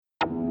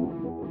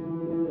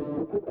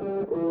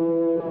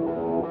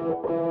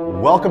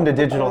Welcome to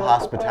Digital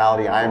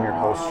Hospitality. I am your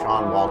host,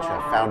 Sean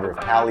Walcha, founder of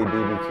Cali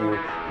BBQ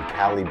and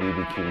Cali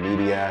BBQ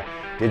Media.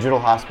 Digital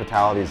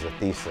hospitality is a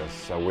thesis,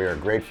 so we are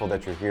grateful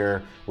that you're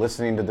here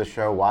listening to the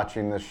show,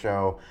 watching this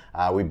show.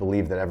 We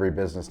believe that every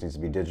business needs to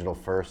be digital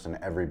first and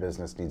every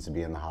business needs to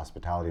be in the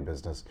hospitality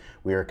business.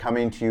 We are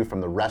coming to you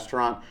from the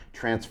Restaurant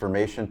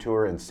Transformation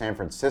Tour in San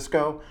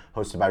Francisco,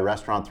 hosted by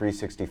Restaurant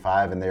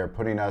 365, and they are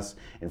putting us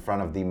in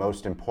front of the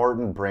most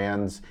important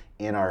brands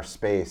in our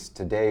space.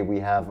 Today we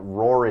have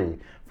Rory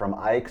from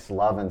Ike's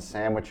Love and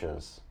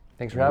Sandwiches.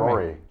 Thanks for having me.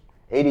 Rory,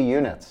 80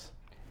 units.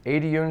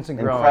 80 units and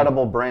growing.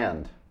 Incredible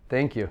brand.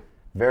 Thank you.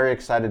 Very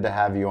excited to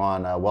have you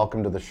on.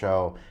 Welcome to the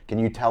show. Can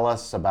you tell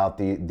us about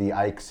the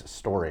Ike's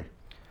story?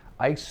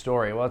 Ike's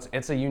story, well,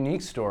 it's a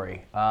unique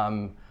story.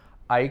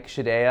 Ike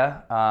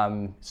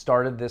Shadea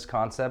started this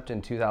concept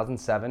in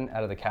 2007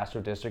 out of the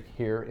Castro district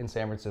here in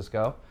San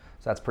Francisco,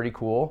 so that's pretty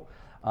cool.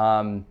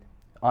 On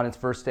its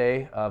first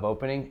day of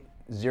opening,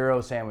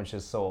 0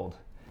 sandwiches sold.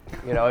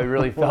 You know, it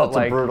really felt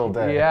like a brutal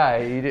day. Yeah,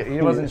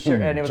 he wasn't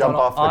sure, and it was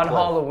on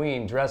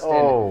Halloween, dressed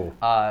in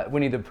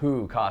Winnie the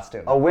Pooh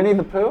costume. Oh, Winnie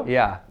the Pooh?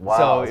 Yeah. Wow,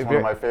 so it's one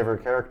of my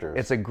favorite characters.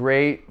 It's a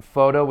great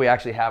photo we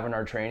actually have in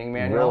our training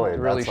manual to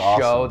really show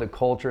awesome. the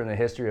culture and the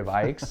history of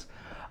Ike's.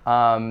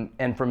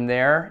 And from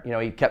there, you know,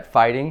 he kept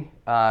fighting.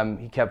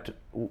 He kept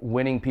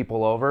winning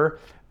people over,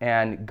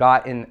 and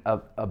got in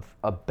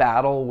a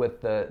battle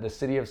with the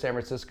city of San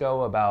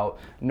Francisco about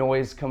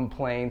noise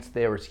complaints.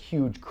 There was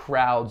huge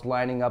crowds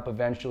lining up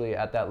eventually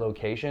at that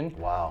location.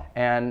 Wow.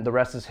 And the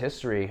rest is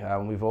history.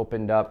 We've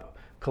opened up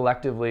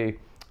collectively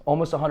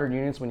almost 100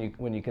 units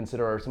when you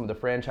consider some of the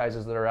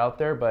franchises that are out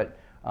there. But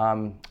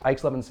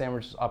Ike's Love and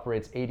Sandwiches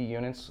operates 80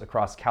 units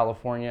across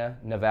California,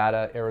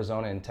 Nevada,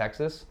 Arizona, and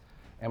Texas.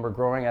 And we're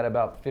growing at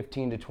about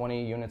 15 to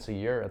 20 units a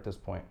year at this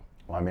point.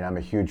 Well, I mean, I'm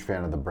a huge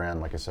fan of the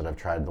brand. Like I said, I've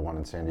tried the one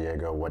in San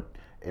Diego. What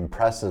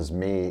impresses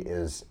me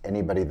is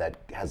anybody that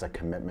has a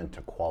commitment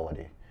to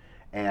quality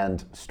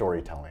and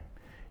storytelling.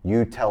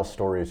 You tell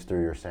stories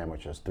through your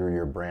sandwiches, through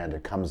your brand.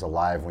 It comes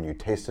alive when you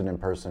taste it in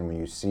person, when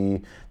you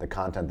see the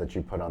content that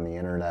you put on the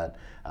internet.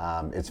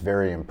 It's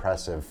very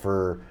impressive.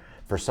 For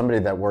somebody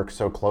that works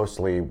so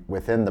closely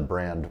within the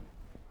brand,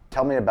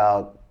 tell me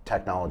about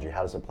technology.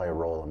 How does it play a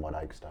role in what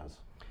Ike's does?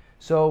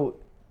 So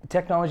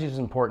technology is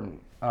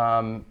important.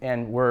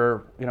 And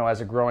we're, you know,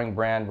 as a growing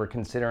brand, we're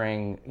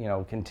considering, you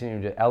know,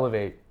 continuing to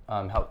elevate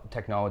how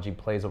technology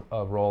plays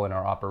a role in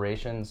our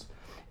operations,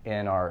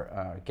 in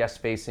our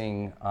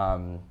guest-facing,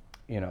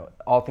 you know,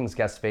 all things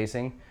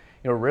guest-facing.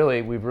 You know,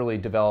 really, we've really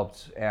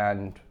developed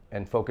and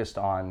focused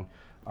on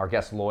our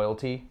guest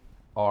loyalty,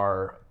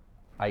 our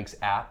Ike's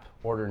app,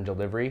 order and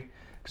delivery,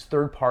 because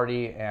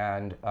third-party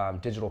and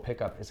digital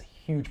pickup is a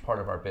huge part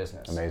of our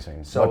business.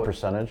 Amazing. So, what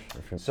percentage?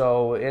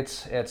 So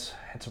it's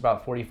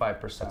about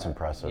 45%. That's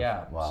impressive.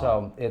 Yeah. Wow.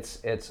 So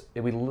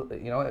we,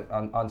 you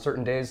know, on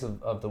certain days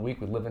of the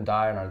week we live and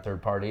die on our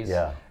third parties.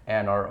 Yeah.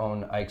 And our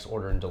own Ike's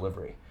order and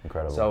delivery.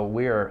 Incredible. So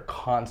we are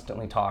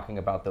constantly talking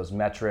about those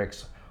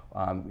metrics.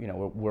 You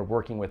know, we're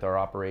working with our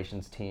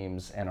operations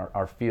teams and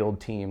our field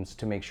teams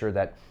to make sure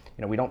that,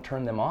 you know, we don't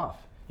turn them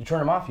off. You turn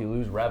them off, you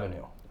lose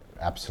revenue.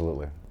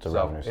 Absolutely. It's a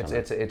revenue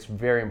center. It's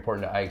very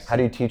important to Ike's. How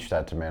do you teach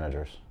that to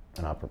managers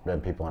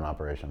and people in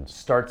operations?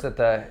 Starts at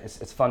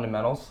it's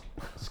fundamentals,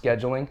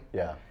 scheduling.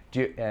 Yeah.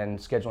 And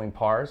scheduling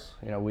PARs.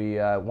 You know, we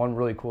one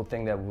really cool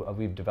thing that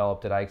we've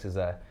developed at Ike's is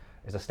a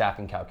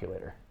staffing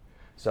calculator.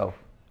 So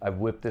I've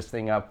whipped this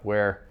thing up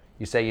where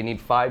you say you need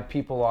 5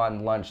 people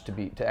on lunch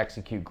to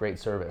execute great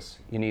service.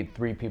 You need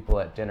 3 people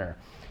at dinner.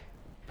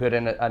 Put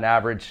in an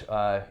average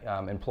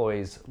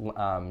employee's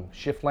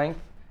shift length,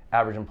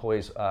 average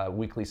employee's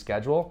weekly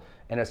schedule,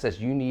 and it says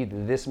you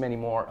need this many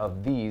more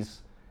of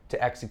these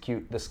to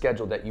execute the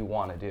schedule that you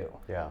want to do.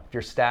 Yeah. If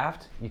you're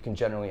staffed, you can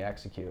generally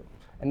execute.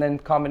 And then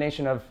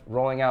combination of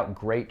rolling out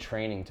great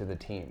training to the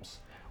teams.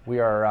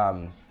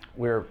 We're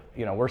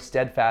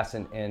steadfast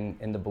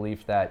in the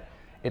belief that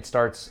it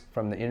starts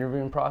from the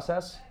interviewing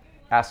process,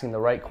 asking the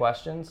right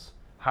questions,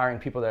 hiring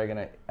people that are going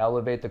to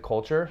elevate the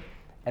culture,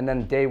 and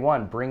then day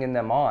one, bringing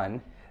them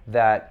on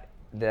that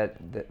the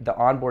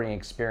onboarding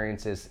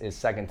experience is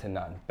second to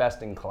none,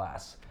 best in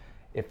class.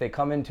 If they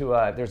come into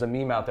there's a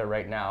meme out there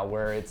right now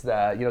where it's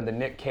the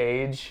Nick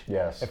Cage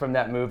from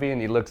that movie,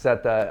 and he looks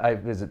at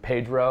is it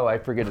Pedro? I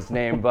forget his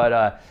name,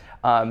 but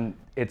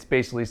it's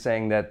basically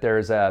saying that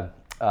there's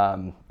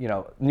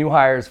new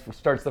hires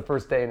starts the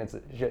first day and it's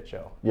a shit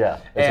show. Yeah,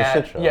 it's a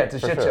shit show. Yeah, it's a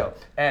shit sure. show,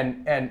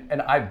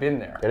 and I've been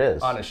there. It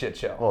is on a shit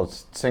show. Well,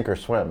 it's sink or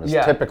swim.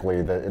 It's typically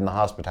in the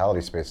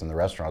hospitality space, in the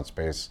restaurant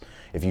space.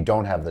 If you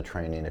don't have the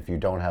training, if you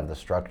don't have the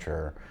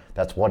structure,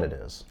 that's what it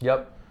is.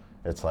 Yep.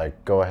 It's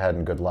like, go ahead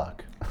and good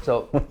luck.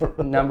 So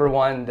number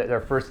one,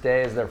 their first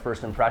day is their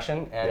first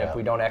impression, and if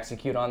we don't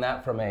execute on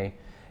that from a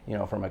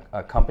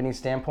company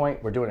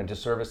standpoint, we're doing a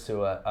disservice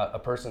to a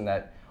person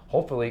that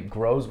hopefully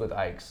grows with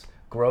Ike's,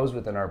 grows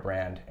within our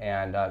brand,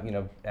 and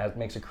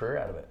makes a career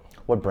out of it.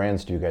 What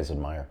brands do you guys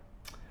admire?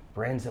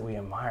 Brands that we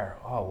admire?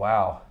 Oh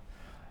wow,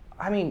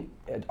 I mean,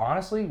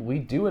 honestly, we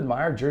do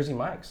admire Jersey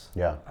Mike's.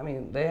 Yeah. I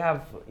mean, they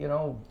have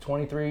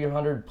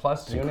 2,300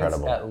 plus units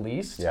incredible. at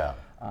least. Yeah.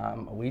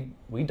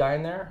 We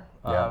dine there.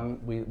 Yeah.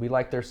 We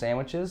like their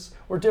sandwiches.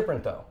 We're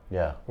different though.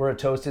 Yeah. We're a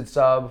toasted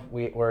sub.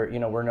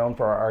 We're known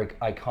for our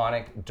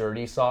iconic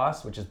dirty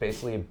sauce, which is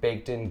basically a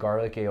baked in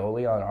garlic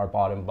aioli on our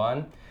bottom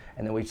bun,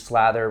 and then we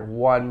slather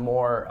one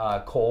more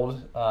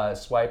cold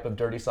swipe of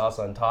dirty sauce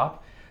on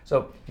top.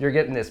 So you're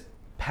getting this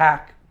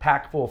pack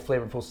full,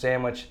 flavorful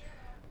sandwich.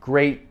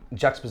 Great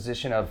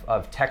juxtaposition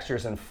of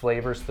textures and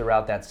flavors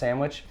throughout that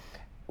sandwich,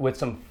 with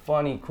some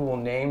funny, cool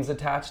names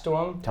attached to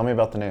them. Tell me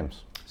about the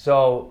names.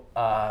 So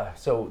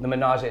the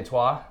Menage a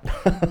Trois.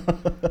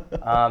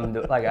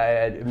 Like I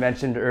had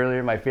mentioned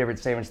earlier, my favorite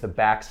sandwich, the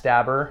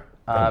Backstabber.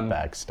 The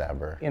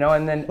Backstabber.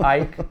 And then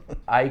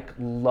Ike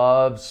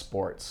loves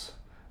sports.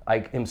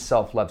 Ike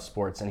himself loves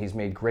sports, and he's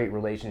made great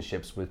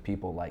relationships with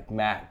people like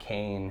Matt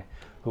Cain,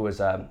 who was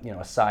a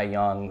Cy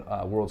Young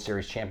World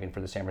Series champion for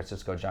the San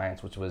Francisco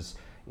Giants, which was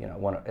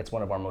it's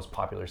one of our most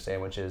popular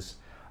sandwiches.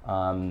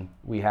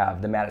 We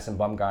have the Madison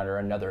Bumgarner,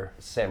 another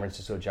San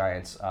Francisco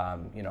Giants,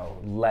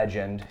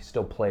 legend,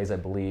 still plays, I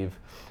believe.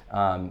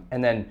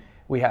 And then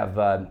we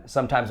have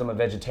Sometimes I'm a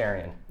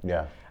Vegetarian.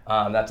 Yeah.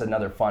 That's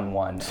another fun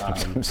one.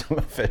 Sometimes I'm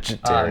a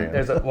vegetarian.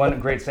 There's one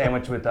great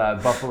sandwich with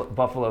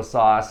buffalo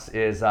sauce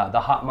is the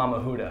Hot Mama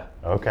Huda.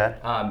 Okay.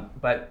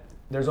 But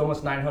there's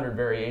almost 900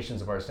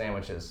 variations of our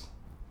sandwiches.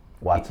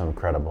 Wow, that's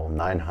incredible.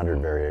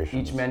 900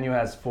 variations. Each menu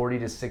has 40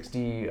 to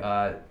 60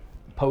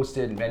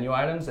 posted menu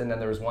items, and then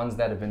there's ones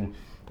that have been,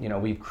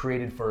 we've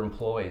created for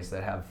employees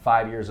that have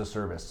 5 years of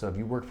service. So if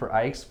you work for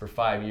Ike's for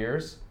 5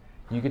 years,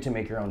 you get to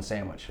make your own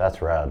sandwich.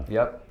 That's rad.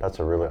 Yep. That's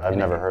I've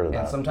never heard of that.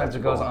 And sometimes that's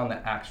it goes cool. on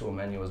the actual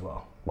menu as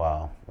well.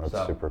 Wow,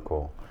 that's super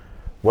cool.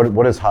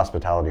 What does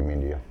hospitality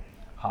mean to you?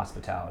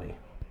 Hospitality.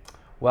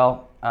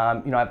 Well,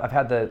 I've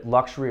had the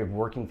luxury of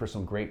working for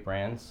some great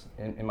brands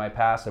in my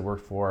past. I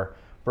worked for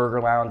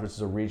Burger Lounge, which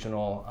is a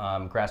regional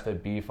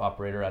grass-fed beef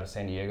operator out of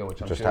San Diego,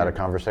 which I'm just sure had a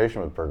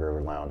conversation with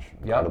Burger Lounge.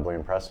 Incredibly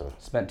impressive.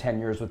 Spent 10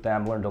 years with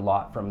them, learned a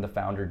lot from the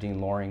founder, Dean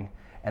Loring.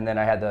 And then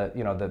I had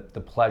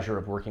the pleasure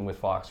of working with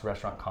Fox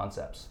Restaurant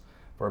Concepts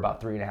for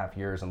about 3.5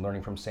 years and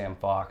learning from Sam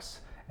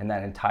Fox and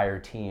that entire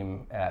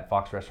team at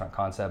Fox Restaurant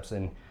Concepts.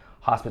 And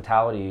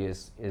hospitality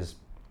is it's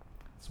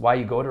why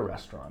you go to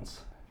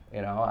restaurants.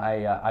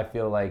 I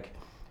feel like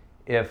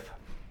if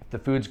the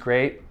food's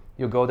great,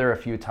 you'll go there a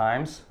few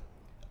times.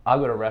 I'll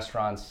go to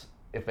restaurants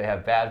if they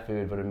have bad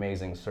food but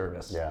amazing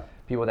service. Yeah.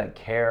 People that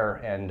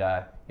care and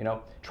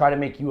try to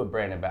make you a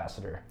brand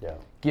ambassador. Yeah.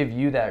 Give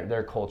you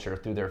their culture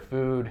through their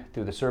food,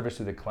 through the service,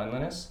 through the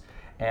cleanliness,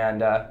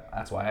 and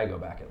that's why I go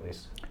back at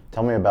least.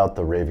 Tell me about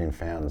the raving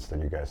fans that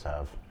you guys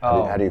have.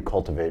 How do you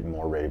cultivate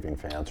more raving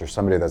fans, or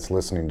somebody that's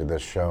listening to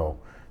this show,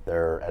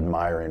 they're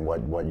admiring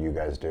what you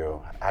guys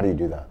do? How do you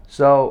do that?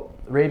 So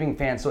raving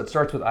fans. So it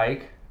starts with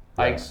Ike.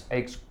 Yeah.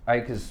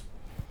 Ike is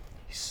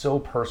so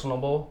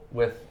personable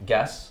with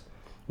guests.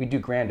 We do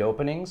grand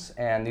openings,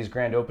 and these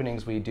grand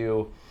openings we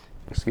do,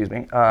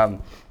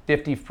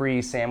 50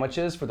 free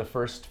sandwiches for the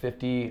first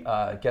 50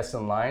 guests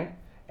in line,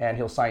 and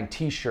he'll sign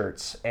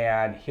T-shirts,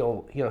 and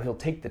he'll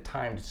take the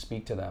time to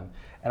speak to them.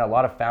 And a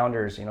lot of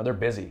founders, they're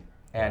busy,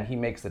 and he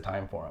makes the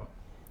time for them.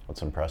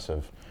 That's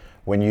impressive.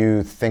 When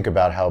you think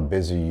about how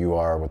busy you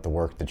are with the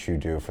work that you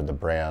do for the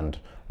brand,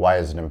 why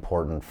is it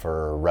important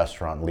for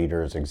restaurant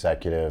leaders,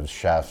 executives,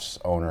 chefs,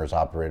 owners,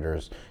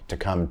 operators to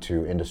come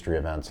to industry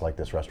events like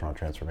this Restaurant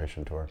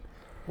Transformation Tour?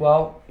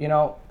 Well,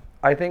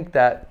 I think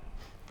that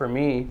for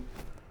me,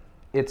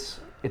 it's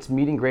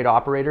meeting great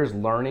operators,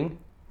 learning.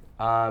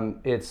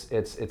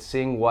 It's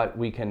seeing what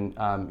we can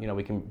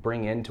we can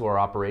bring into our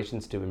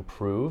operations to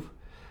improve,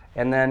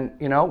 and then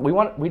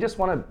we just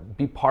want to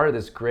be part of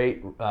this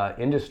great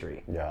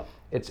industry. Yeah,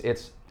 it's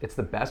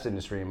the best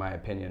industry in my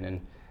opinion,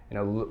 and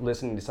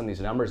listening to some of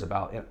these numbers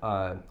about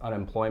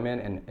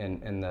unemployment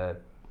and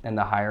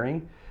the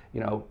hiring,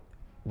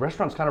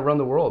 restaurants kind of run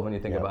the world when you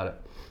think about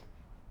it.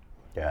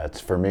 Yeah,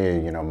 it's for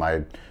me,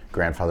 my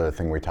grandfather, the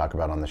thing we talk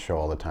about on the show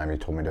all the time, he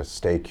told me to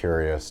stay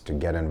curious, to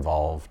get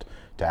involved,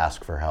 to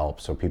ask for help.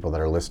 So people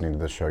that are listening to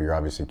this show, you're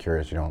obviously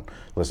curious. You don't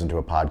listen to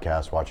a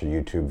podcast, watch a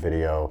YouTube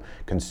video,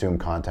 consume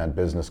content,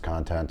 business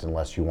content,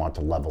 unless you want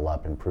to level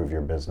up, improve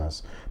your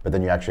business. But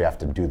then you actually have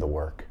to do the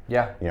work.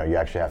 Yeah. You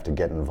actually have to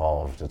get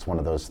involved. It's one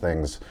of those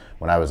things,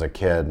 when I was a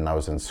kid and I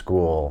was in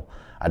school,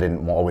 I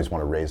didn't always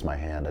want to raise my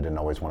hand. I didn't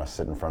always want to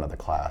sit in front of the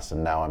class.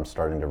 And now I'm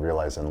starting to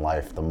realize in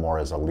life, the more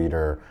as a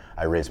leader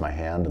I raise my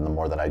hand and the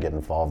more that I get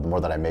involved, the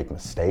more that I make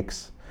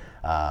mistakes,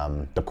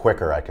 the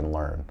quicker I can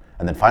learn.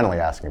 And then finally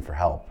asking for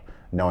help,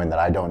 knowing that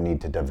I don't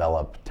need to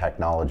develop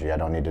technology. I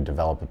don't need to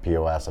develop a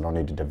POS. I don't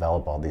need to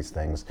develop all these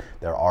things.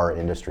 There are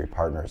industry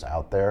partners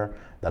out there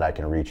that I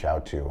can reach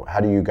out to.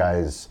 How do you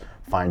guys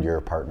find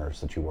your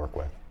partners that you work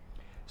with?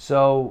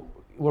 So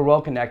we're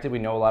well connected. We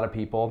know a lot of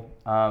people.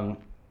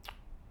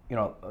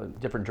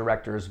 Different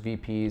directors,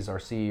 VPs, our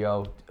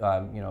CEO,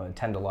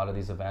 attend a lot of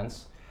these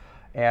events,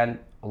 and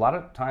a lot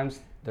of times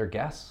they're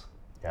guests.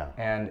 Yeah.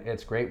 And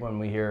it's great when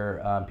we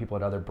hear people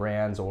at other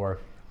brands or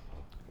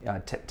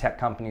tech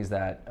companies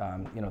that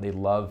they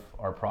love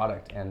our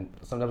product, and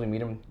sometimes we meet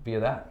them via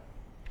that.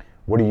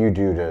 What do you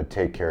do to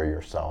take care of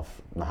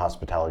yourself? In the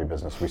hospitality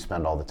business, we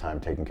spend all the time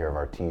taking care of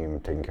our team,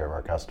 taking care of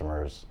our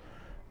customers.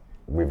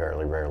 We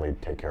very rarely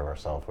take care of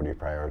ourselves. What do you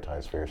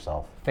prioritize for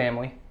yourself?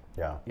 Family.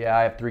 Yeah. Yeah,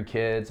 I have 3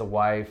 kids, a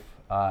wife,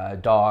 a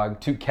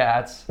dog, 2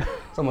 cats.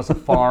 It's almost a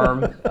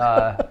farm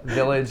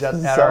village.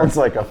 Sounds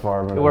like a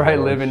farm. Where I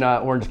live in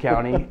Orange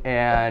County,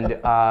 and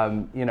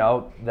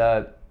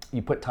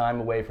you put time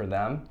away for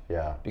them.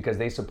 Yeah. Because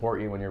they support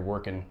you when you're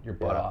working your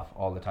butt off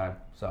all the time.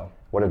 So.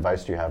 What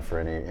advice do you have for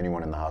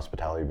anyone in the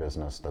hospitality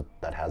business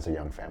that has a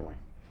young family?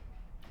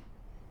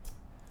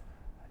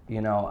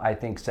 I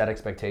think set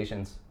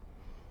expectations.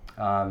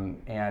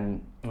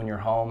 And when you're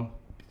home,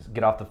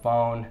 get off the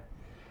phone,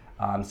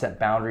 set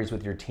boundaries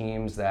with your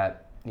teams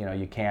that,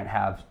 you can't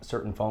have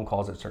certain phone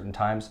calls at certain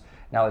times.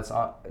 Now, it's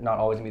not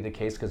always gonna be the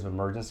case because of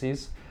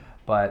emergencies,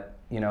 but,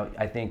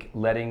 I think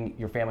letting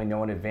your family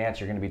know in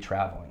advance you're gonna be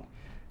traveling.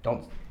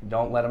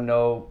 Don't let them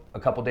know a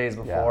couple days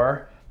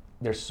before. Yeah.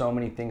 There's so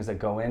many things that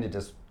go into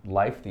just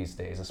life these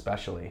days,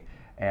 especially.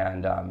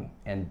 And I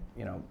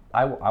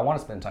want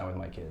to spend time with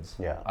my kids.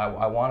 Yeah.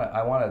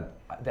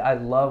 I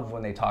love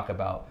when they talk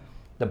about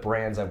the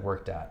brands I've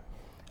worked at,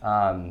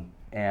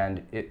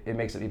 and it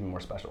makes it even more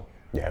special.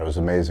 Yeah, it was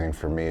amazing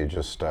for me.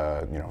 Just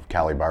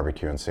Cali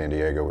Barbecue in San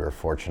Diego. We were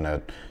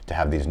fortunate to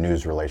have these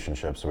news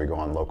relationships. So we go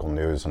on local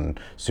news. And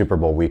Super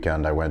Bowl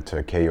weekend, I went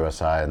to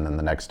KUSI, and then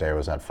the next day I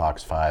was at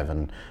Fox 5.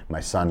 And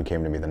my son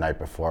came to me the night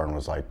before and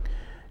was like,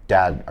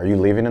 "Dad, are you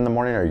leaving in the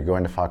morning? Are you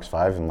going to Fox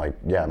 5? I'm like,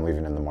 "Yeah, I'm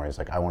leaving in the morning." He's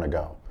like, "I want to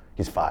go."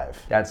 He's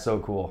 5. That's so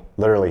cool.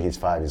 Literally, he's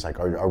 5. He's like,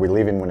 are we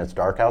leaving when it's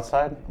dark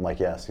outside? I'm like,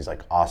 "Yes." He's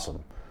like,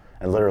 "Awesome."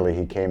 And literally,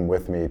 he came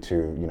with me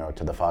to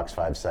the Fox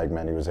 5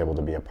 segment. He was able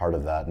to be a part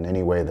of that in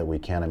any way that we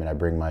can. I mean, I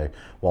bring my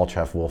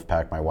Walchef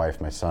Wolfpack, my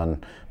wife, my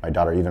son, my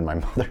daughter, even my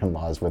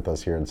mother-in-law is with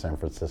us here in San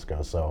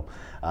Francisco. So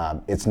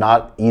it's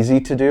not easy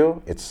to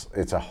do.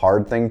 It's a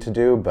hard thing to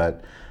do,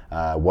 but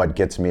what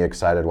gets me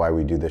excited, why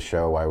we do this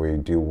show, why we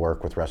do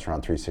work with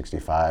Restaurant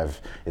 365,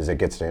 is it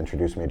gets to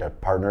introduce me to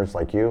partners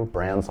like you,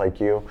 brands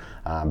like you,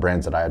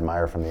 brands that I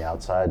admire from the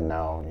outside, and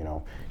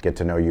now get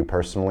to know you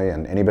personally.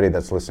 And anybody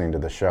that's listening to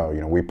the show,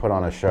 we put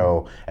on a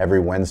show every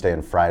Wednesday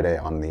and Friday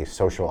on the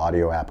social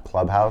audio app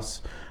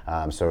Clubhouse.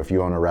 So if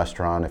you own a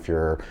restaurant, if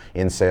you're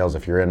in sales,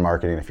 if you're in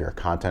marketing, if you're a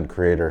content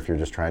creator, if you're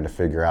just trying to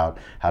figure out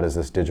how does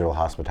this digital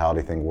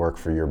hospitality thing work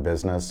for your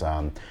business,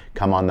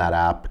 come on that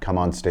app, come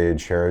on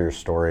stage, share your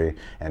story,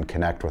 and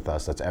connect with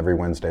us. That's every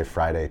Wednesday,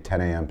 Friday, 10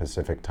 a.m.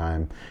 Pacific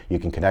time. You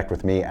can connect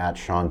with me at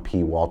Sean P.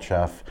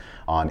 Walchef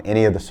on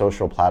any of the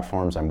social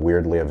platforms. I'm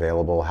weirdly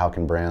available. How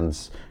can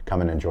brands come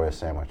and enjoy a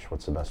sandwich?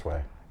 What's the best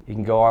way? You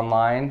can go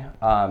online,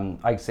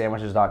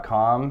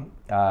 ikesandwiches.com,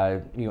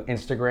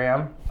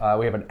 Instagram.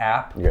 We have an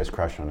app. You guys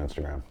crush on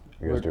Instagram.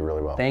 You guys do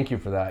really well. Thank you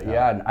for that.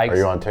 Yeah. And Are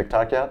you on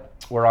TikTok yet?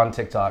 We're on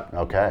TikTok.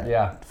 Okay.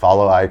 Yeah.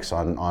 Follow Ike's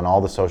on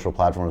all the social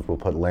platforms. We'll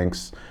put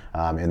links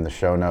in the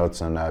show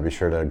notes, and be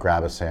sure to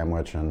grab a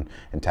sandwich and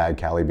tag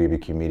Cali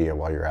BBQ Media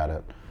while you're at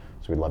it.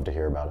 So we'd love to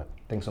hear about it.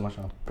 Thanks so much,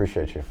 Sean.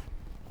 Appreciate you.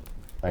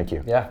 Thank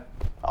you. Yeah.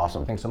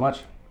 Awesome. Thanks so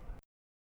much.